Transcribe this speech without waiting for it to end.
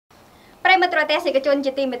មត្តរទេសនិកជន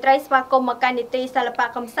ជាទីមេត្រីស្វាគមន៍មកកាន់នីតិសិល្បៈ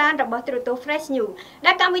កំសាន្តរបស់ទូរទស្សន៍ Fresh News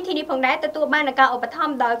ដែលកម្មវិធីនេះផងដែរទទួលបានការឧបត្ថ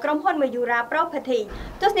ម្ភដោយក្រុមហ៊ុន Mayura Property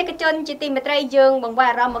ទស្សនិកជនជាទីមេត្រីយើងបង្វែរ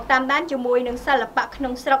អារម្មណ៍មកតាមដានជាមួយនឹងសិល្បៈក្នុ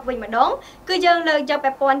ងស្រុកវិញម្ដងគឺយើងលើកយក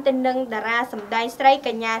ពាក់ព័ន្ធទៅនឹងតារាសម្ដែងស្រីក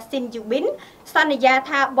ញ្ញាស៊ីនយូប៊ីនសន្យា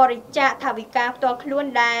ថាបរិច្ចាគថវិកាផ្ទាល់ខ្លួន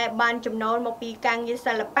ដែលបានចំណូលមកពីការងារ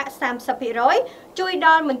សិល្បៈ 30% ជួយដ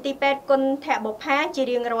ល់មន្ទីរពេទ្យគុណធបុប្ផាជា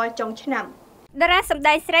រៀងរាល់ចុងឆ្នាំតារាសម្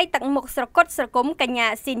ដែងស្រីទឹកមុខស្រគត់ស្រគំកញ្ញា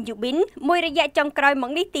ស៊ីនយូប៊ីនមួយរយៈចុងក្រោយម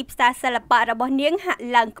កនេះទីផ្សារសិល្បៈរបស់នាងហាក់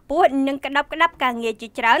ឡើងខ្ពស់និងក្តាប់ការងារជា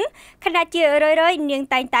ច្រើនខណៈជារឿយៗនាង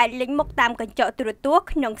តែងតែលេចមុខតាមកញ្ចក់ទូរទស្សន៍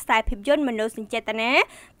ក្នុងខ្សែភាពយន្តមនោសញ្ចេតនា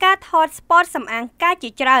ការថតស្ពតសម្អាងការជា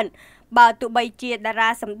ច្រើនបើទោះបីជាតារា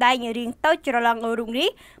សម្ដែងរៀងតូចច្រឡំរូងនេះ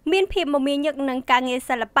មានភាពមមាញឹកនឹងការងារ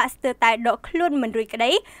សិល្បៈស្ទើរតែដកខ្លួនមិនរួចក្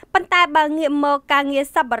តីប៉ុន្តែបើងាកមកការងារ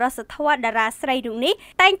សប្បុរសធម៌តារាស្រីរូងនេះ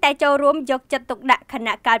តែងតែចូលរួមយកចិត្តទុកដាក់ខ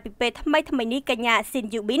ណៈកាលពីពេលថ្មីនេះកញ្ញាស៊ីន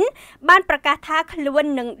យូប៊ីនបានប្រកាសថាខ្លួន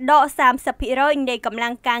នឹងដក 30% នៃកម្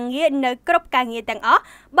លាំងការងារនៅគ្រប់ការងារទាំងអស់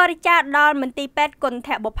បរិច្ចាគដល់មន្ទីរពេទ្យគុណធ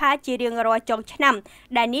បុប្ផាជារៀងរាល់ចុងឆ្នាំ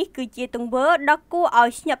ដែលនេះគឺជាទង្វើដ៏គួរឲ្យ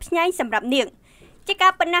ស្ញប់ស្ញែងសម្រាប់នាងជាកា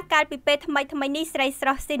រប៉ុណ្ណាកាលពីពេលថ្មីនេះស្រីស្រ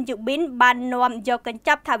ស់ស៊ីនយូប៊ីនបាននាំយកកញ្ច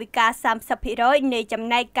ប់ថវិកា 30% នៃចំ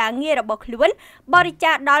ណែកការងាររបស់ខ្លួនបរិច្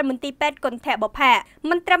ចាគដល់មន្ទីរពេទ្យគុណធបុប្ផា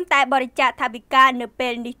មិនត្រឹមតែបរិច្ចាគថវិកានៅពេ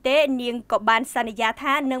លនេះទេនាងក៏បានសន្យា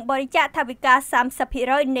ថានឹងបរិច្ចាគថវិកា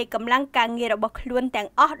 30% នៃកម្លាំងការងាររបស់ខ្លួនទាំង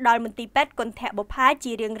អស់ដល់មន្ទីរពេទ្យគុណធបុប្ផា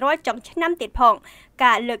ជារៀងរាល់ចុងឆ្នាំទៀតផង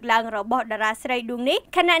ការលើកឡើងរបស់តារាស្រីដួងនេះ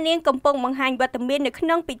ខណៈនាងកំពុងបង្ហាញវត្តមាននៅក្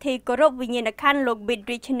នុងពិធីគោរពវិញ្ញាណក្ខន្ធលោក Bid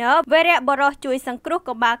Richner វរៈបរិះជួយសង្គ្រោះ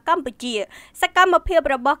កុមារកម្ពុជាសកម្មភាព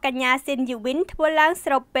របស់កញ្ញាស៊ីនយូប៊ីនធ្វើឡើង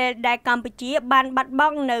ស្របពេលដែលកម្ពុជាបានបាត់ប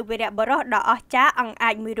ង់នៅវរៈបរិះដ៏អស្ចារ្យអង្អា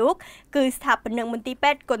ចមួយរូបគឺស្ថាបនិកមន្ទីរ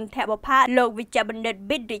ពេទ្យគុណធបុប្ផាលោកវិជ្ជបណ្ឌិត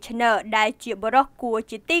Bid Richner ដែលជាបរិះគួរ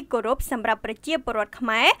ជាទីគោរពសម្រាប់ប្រជាពលរដ្ឋខ្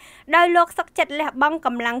មែរដោយលោកសុខចិត្តលះបង់ក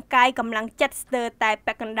ម្លាំងកាយកម្លាំងចិត្តស្ទើរតែ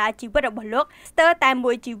ពាក់កណ្ដាលជីវិតរបស់លោកស្ទើរតែ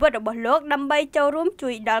មួយជីវិតរបស់លោកដើម្បីចូលរួមជួ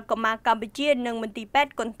យដល់កុមារកម្ពុជានិងមន្ទីរពេទ្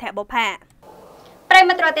យគុណធបុប្ផាប្រិយ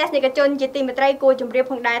មិត្តទេសនិកជនជាទីមេត្រីគួរជម្រាប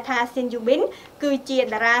ផងដែរថាស៊ីនយូប៊ីនគឺជា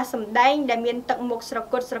តារាសម្ដែងដែលមានទឹកមុខស្រ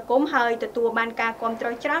គត់ស្រគំហើយទទួលបានការគាំទ្រ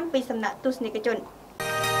ច្រើនពីសំណាក់ទស្សនិកជន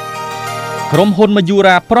ក្រុមហ៊ុន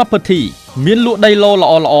Mayura Property មានលក់ដីឡូល្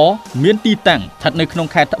អៗមានទីតាំងស្ថិតនៅក្នុង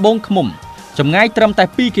ខេត្តត្បូងឃ្មុំចម្ងាយត្រឹមតែ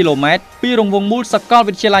2គីឡូម៉ែត្រពីរង្វង់មូលសាកល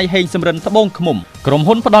វិទ្យាល័យហេងសំរិនត្បូងឃ្មុំក្រុម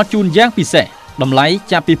ហ៊ុនផ្ដល់ជូនយ៉ាងពិសេសតម្លៃ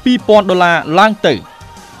ចាប់ពី$2,000ឡើងទៅ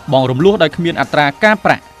បងរំលោះដោយគ្មានអត្រាការប្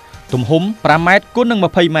រាក់ទំហំ5ម៉ែត្រគុណនឹង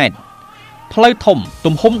20ម៉ែត្រផ្លូវធំ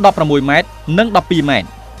ទំហំ16ម៉ែត្រនិង12ម៉ែត្រ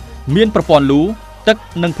មានប្រព័ន្ធលូទឹក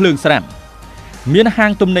និងភ្លើងស្រាប់មានហា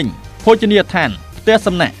ងទំនិញភោជនីយដ្ឋានផ្ទះ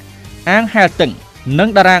សំណាក់អាងហែលទឹកនិង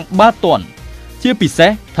តារាងបាល់ទាត់ជាពិសេស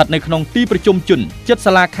ស្ថិតនៅក្នុងទីប្រជុំជនជិត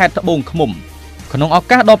សាលាខេត្តត្បូងឃ្មុំក្នុងឱ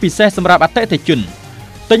កាសដ៏ពិសេសសម្រាប់អតិថិជន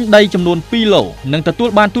ទិញដីចំនួន2ឡូនិងទទួល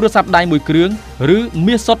បានទូរស័ព្ទដៃ1គ្រឿងឬ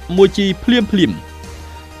មាសសុទ្ធ 1G ភ្លាម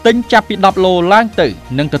ទិញចាប់ពី10ឡូឡើងទៅ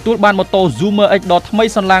និងទទួលបានម៉ូតូ Zoomer X ដ៏ថ្មី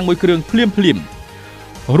សន្លាង1គ្រឿងភ្លាម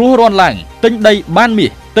រស់រាន់ឡើងទិញដីបានមា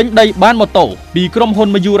សទិញដីបានម៉ូតូពីក្រុមហ៊ុន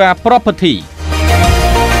Mayura Property